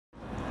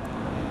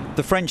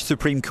The French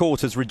Supreme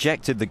Court has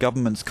rejected the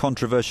government's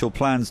controversial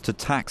plans to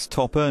tax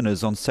top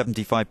earners on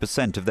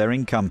 75% of their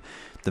income.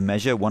 The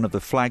measure, one of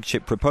the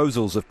flagship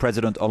proposals of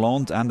President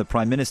Hollande and the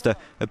Prime Minister,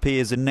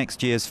 appears in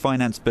next year's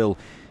finance bill.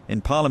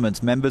 In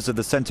Parliament, members of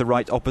the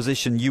centre-right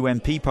opposition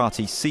UMP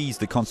party seized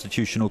the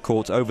Constitutional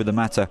Court over the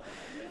matter.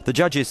 The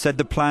judges said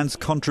the plans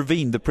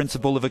contravened the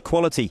principle of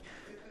equality.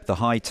 The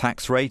high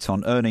tax rate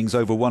on earnings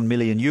over €1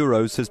 million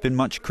has been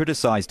much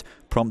criticised,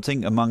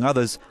 prompting, among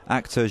others,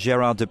 actor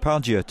Gerard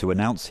Depardieu to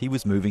announce he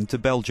was moving to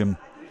Belgium.